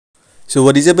So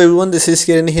what is up everyone, this is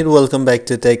Karan here. Welcome back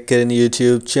to Tech Karan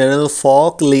YouTube channel.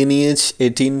 Fork Lineage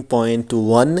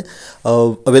 18.1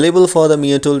 available for the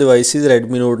Mia Tool devices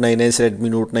Redmi Note 9s, Redmi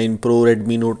Note 9 Pro,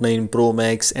 Redmi Note 9 Pro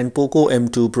Max and Poco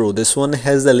M2 Pro. This one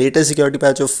has the latest security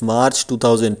patch of March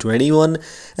 2021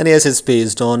 and yes, it's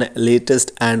based on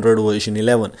latest Android version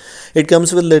 11. It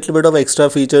comes with little bit of extra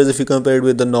features if you compare it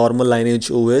with the normal Lineage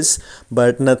OS,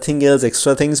 but nothing else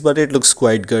extra things, but it looks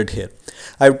quite good here.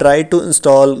 I've tried to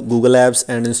install Google Apps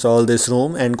and install this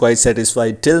ROM and quite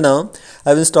satisfied till now.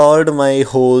 I've installed my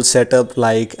whole setup,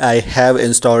 like I have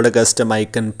installed a custom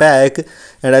icon pack,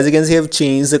 and as you can see I've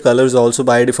changed the colors also.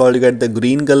 By default you get the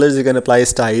green colors, you can apply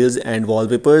styles and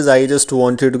wallpapers. I just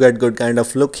wanted to get good kind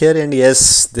of look here, and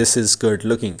yes, this is good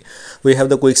looking. We have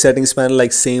the quick settings panel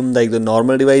like same like the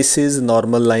normal devices,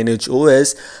 normal Lineage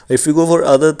OS. If you go for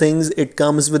other things, it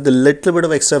comes with a little bit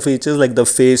of extra features like the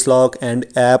face lock and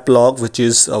app lock, which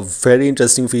is a very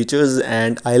interesting features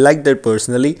and I like that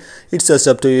personally. It's just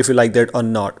up to you if you like that or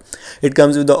not. It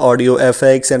comes with the audio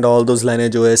FX and all those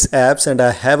Lineage OS apps, and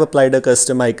I have applied a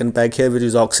custom icon pack here, which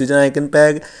is Oxygen icon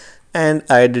pack, and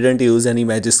I didn't use any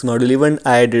Magisk module, even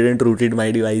I didn't rooted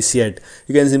my device yet.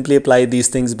 You can simply apply these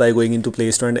things by going into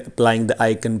Play Store and applying the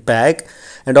icon pack.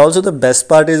 And also the best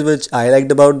part is, which I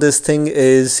liked about this thing,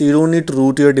 is you don't need to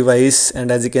root your device,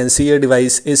 and as you can see your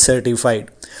device is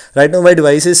certified. Right now my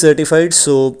device is certified,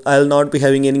 so I'll not be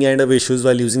having any kind of issues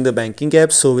while using the banking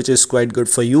app, so which is quite good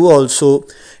for you also.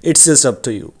 It's just up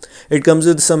to you. It comes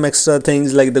with some extra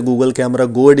things like the Google Camera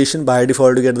Go edition. By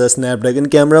default you get the Snapdragon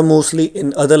camera mostly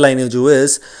in other Lineage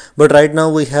OS, but right now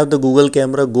we have the Google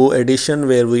Camera Go edition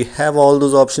where we have all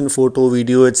those options, photo,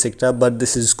 video, etc. But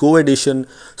this is Go edition,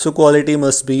 so quality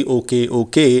must be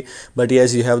okay. But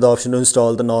yes, you have the option to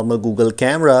install the normal Google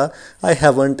Camera. I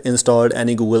haven't installed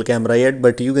any Google Camera yet,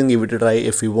 but you can give it a try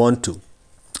if you want to.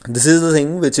 This is the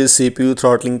thing which is CPU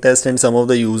throttling test, and some of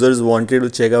the users wanted to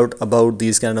check out about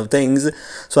these kind of things,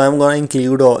 so I'm gonna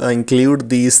include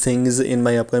these things in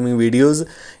my upcoming videos,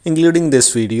 including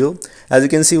this video. As you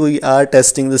can see, we are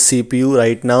testing the CPU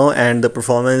right now and the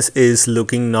performance is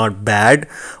looking not bad.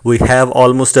 We have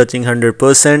almost touching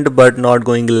 100%, but not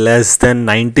going less than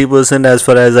 90% as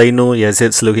far as I know. Yes,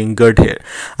 it's looking good here.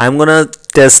 I'm gonna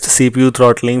test CPU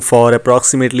throttling for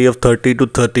approximately of 30 to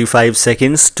 35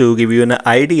 seconds to give you an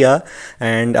idea,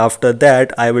 and after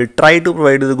that I will try to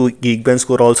provide the Geekbench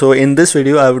score also. In this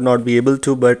video I would not be able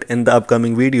to, but in the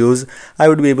upcoming videos I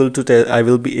will be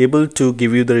able to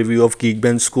give you the review of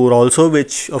Geekbench score also,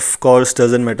 which of course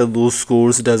doesn't matter. Those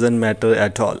scores doesn't matter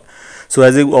at all. So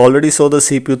as you already saw the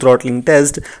CPU throttling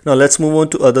test, now let's move on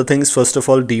to other things. First of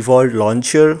all, default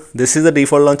launcher. This is the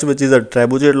default launcher, which is a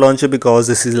trebuchet launcher because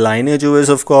this is Lineage OS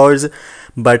of course,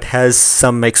 but has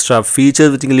some extra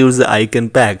features which includes the icon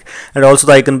pack, and also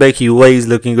the icon pack UI is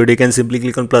looking good. You can simply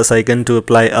click on plus icon to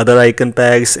apply other icon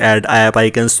packs, add app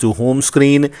icons to home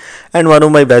screen, and one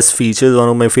of my best features, one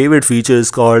of my favorite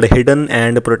features called hidden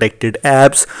and protected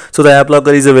apps. So the app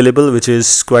locker is available, which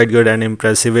is quite good and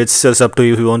impressive. It's just up to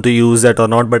you if you want to use that or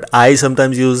not, but I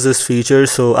sometimes use this feature,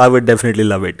 so I would definitely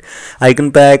love it.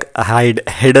 Icon pack, hide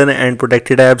hidden and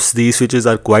protected apps, these features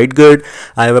are quite good.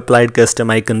 I have applied custom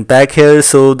icon pack here,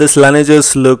 so this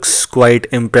Lineage looks quite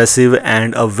impressive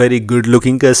and a very good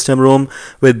looking custom ROM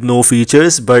with no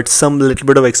features, but some little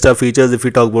bit of extra features if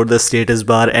we talk about the status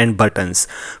bar and buttons,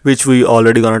 which we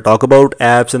already gonna talk about.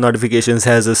 Apps and notifications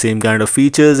has the same kind of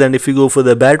features, and if you go for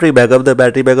the battery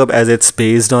backup, as it's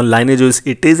based on Lineage OS,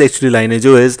 it is actually Lineage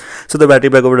OS, so the battery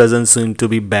backup doesn't seem to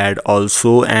be bad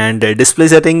also. And display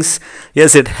settings,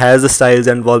 yes, it has the styles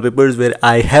and wallpapers where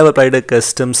I have applied a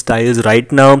custom styles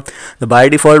right now. The by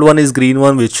default one is green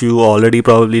one, which you already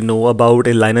probably know about.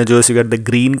 In Lineage OS you get the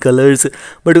green colors,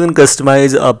 but you can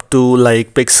customize up to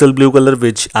like pixel blue color,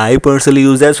 which I personally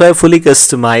use. That's why I fully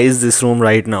customize this ROM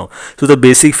right now. So the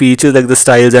basic features like the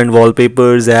styles and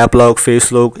wallpapers, app lock,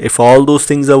 face lock, if all those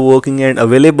things are working and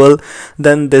available,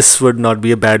 then this would not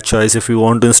be a bad choice if you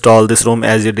want to install this ROM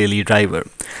as your daily driver.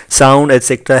 Sound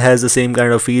etc has the same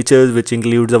kind of features, which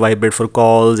includes the vibrate for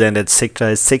calls and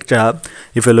etc.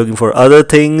 If you're looking for other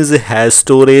things, it has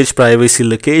storage, privacy,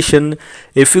 location.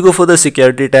 If you go for the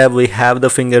security tab, we have the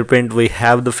fingerprint, we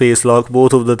have the face lock.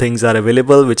 Both of the things are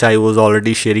available, which I was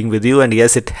already sharing with you, and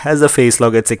yes, it has a face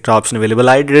lock etc option available.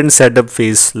 I didn't set up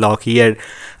face lock yet,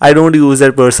 I don't use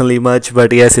that personally much,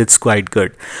 but yes, it's quite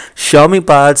good. Xiaomi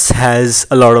Parts has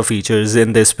a lot of features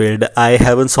in this build. I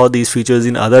haven't saw these features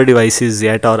in other devices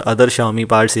yet or other Xiaomi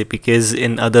Parts APKs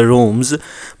in other ROMs,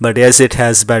 but yes, it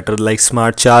has better like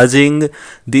smart charging.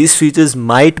 These features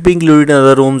might be included in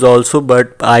other ROMs also,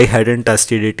 but I hadn't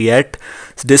tested it yet.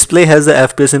 Display has the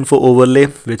FPS info overlay,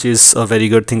 which is a very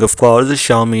good thing, of course.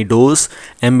 Xiaomi doors,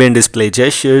 ambient display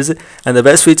gestures, and the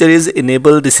best feature is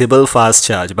enable disable fast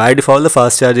charge. By default the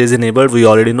fast charge is enabled, we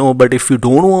already know, but if you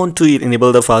don't want to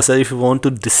enable the fast charge, if you want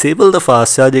to disable the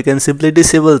fast charge, you can simply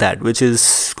disable that, which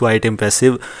is quite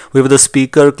impressive. With the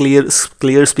speaker clear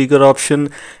speaker option,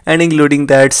 and including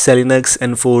that Linux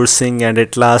enforcing and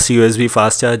at last USB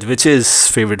fast charge, which is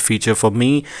favorite feature for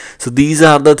me. So these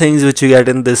are the things which you get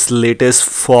in this latest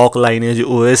Fork Lineage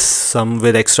OS, some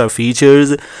with extra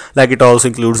features, like it also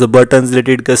includes the buttons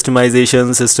related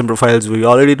customization, system profiles we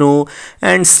already know,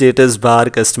 and status bar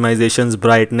customizations,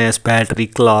 brightness, battery,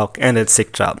 clock, and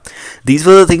etc. These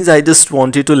were the things I just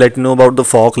wanted to let you know about the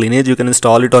Fork Lineage. You can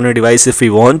install it on your device if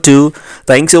you want to.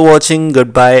 Thanks for watching,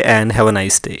 goodbye, and have a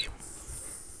nice day.